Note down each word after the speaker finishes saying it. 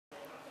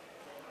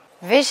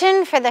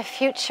Vision for the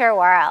future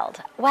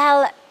world.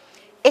 Well,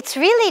 it's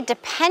really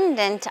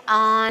dependent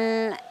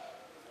on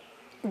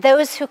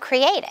those who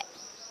create it.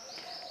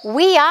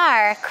 We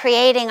are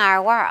creating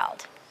our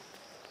world.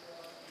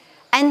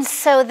 And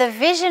so the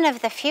vision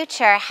of the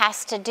future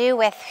has to do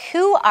with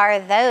who are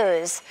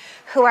those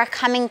who are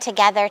coming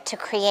together to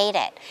create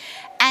it.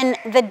 And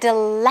the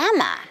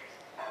dilemma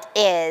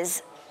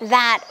is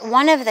that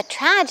one of the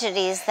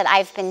tragedies that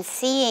I've been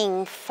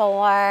seeing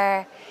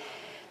for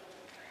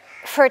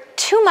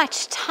too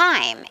much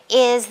time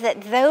is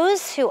that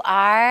those who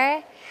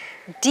are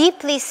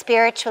deeply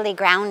spiritually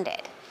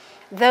grounded,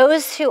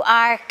 those who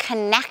are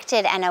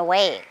connected and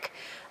awake,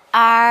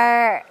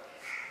 are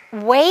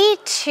way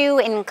too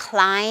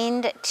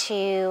inclined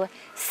to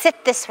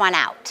sit this one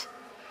out,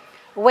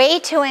 way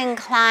too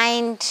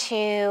inclined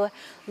to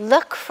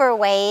look for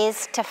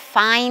ways to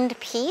find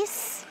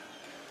peace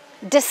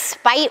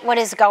despite what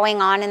is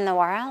going on in the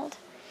world.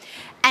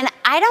 And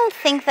I don't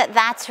think that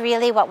that's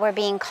really what we're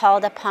being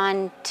called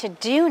upon to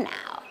do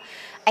now.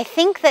 I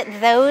think that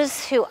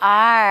those who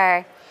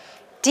are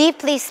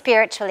deeply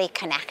spiritually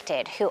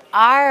connected, who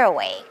are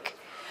awake,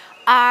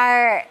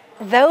 are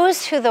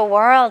those who the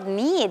world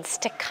needs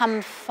to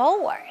come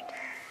forward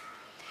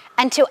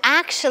and to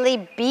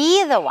actually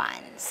be the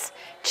ones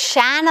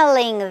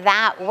channeling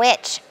that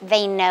which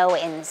they know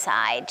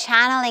inside,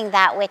 channeling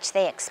that which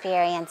they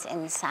experience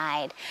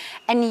inside,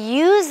 and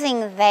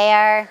using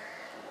their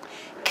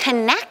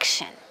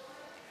connection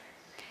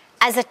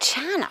as a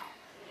channel,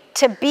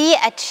 to be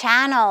a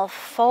channel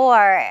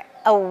for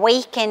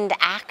awakened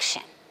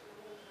action,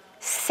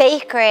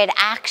 sacred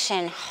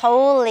action,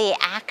 holy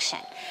action.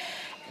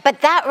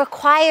 But that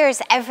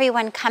requires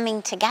everyone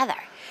coming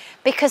together,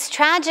 because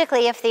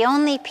tragically, if the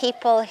only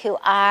people who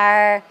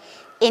are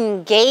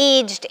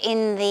engaged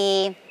in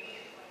the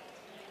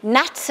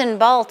nuts and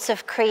bolts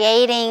of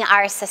creating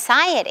our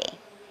society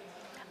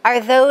are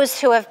those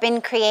who have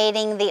been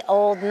creating the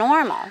old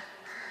normal,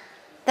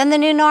 then the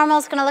new normal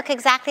is going to look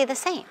exactly the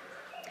same.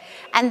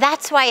 And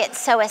that's why it's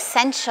so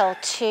essential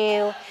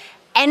to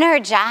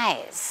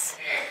energize,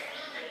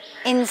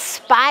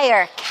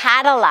 inspire,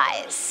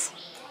 catalyze,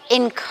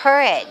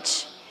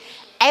 encourage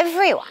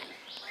everyone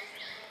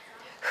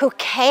who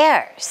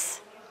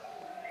cares,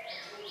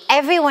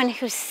 everyone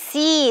who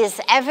sees,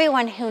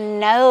 everyone who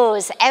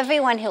knows,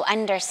 everyone who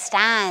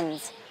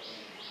understands,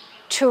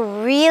 to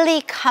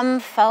really come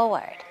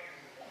forward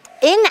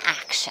in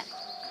action,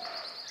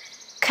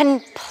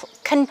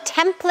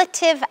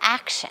 contemplative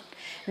action,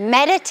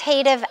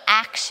 meditative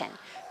action,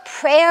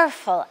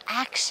 prayerful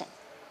action,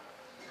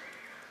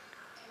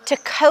 to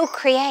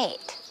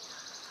co-create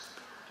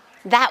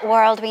that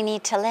world we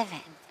need to live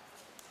in.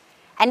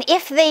 And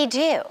if they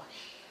do,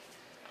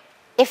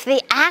 if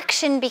the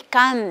action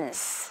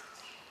becomes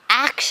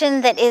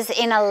action that is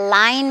in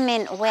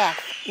alignment with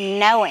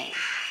knowing,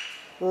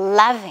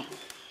 loving,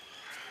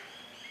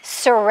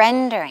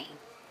 surrendering,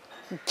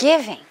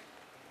 giving,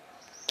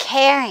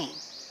 caring,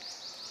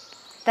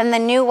 then the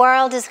new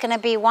world is going to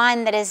be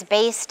one that is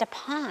based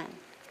upon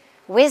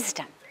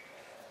wisdom,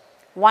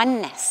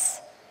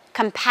 oneness,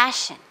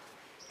 compassion,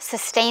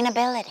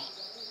 sustainability.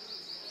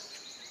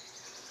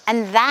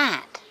 And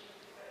that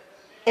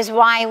is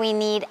why we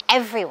need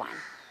everyone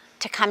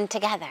to come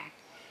together.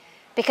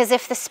 Because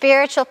if the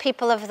spiritual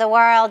people of the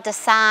world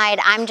decide,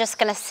 I'm just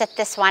going to sit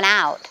this one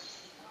out,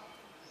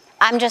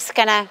 I'm just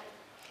going to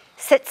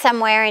sit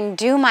somewhere and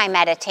do my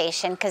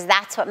meditation because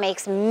that's what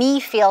makes me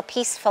feel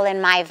peaceful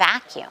in my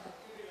vacuum,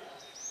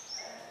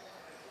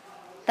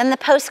 then the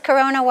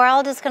post-corona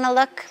world is going to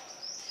look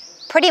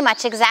pretty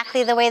much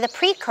exactly the way the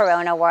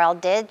pre-corona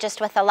world did, just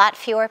with a lot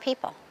fewer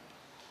people.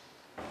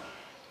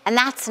 And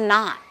that's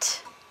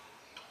not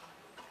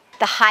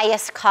the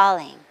highest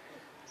calling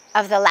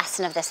of the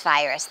lesson of this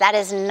virus. That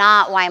is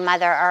not why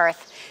Mother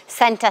Earth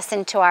sent us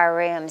into our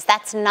rooms.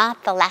 That's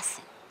not the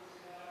lesson.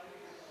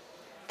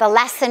 The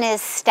lesson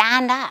is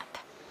stand up.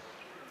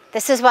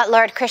 This is what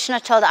Lord Krishna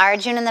told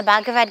Arjuna in the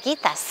Bhagavad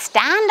Gita.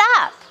 Stand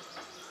up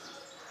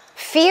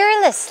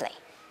fearlessly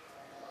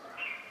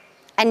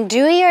and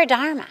do your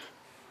dharma.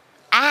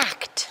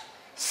 Act,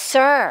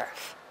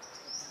 serve,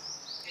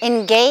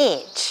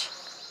 engage,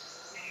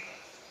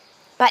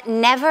 but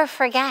never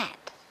forget.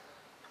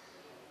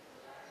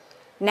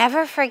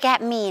 Never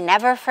forget me,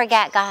 never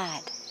forget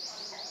God.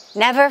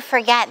 Never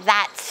forget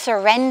that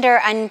surrender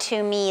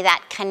unto me,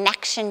 that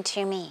connection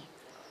to me.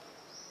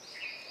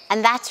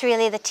 And that's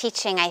really the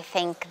teaching, I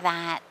think,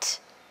 that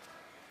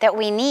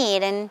we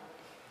need. And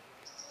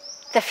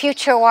the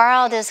future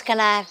world is going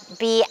to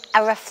be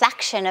a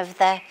reflection of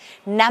the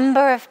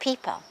number of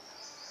people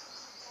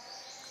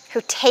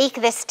who take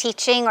this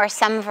teaching or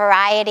some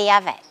variety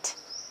of it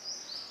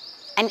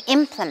and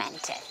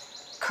implement it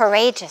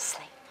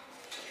courageously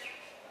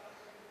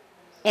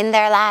in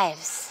their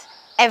lives,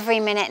 every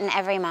minute and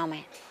every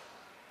moment.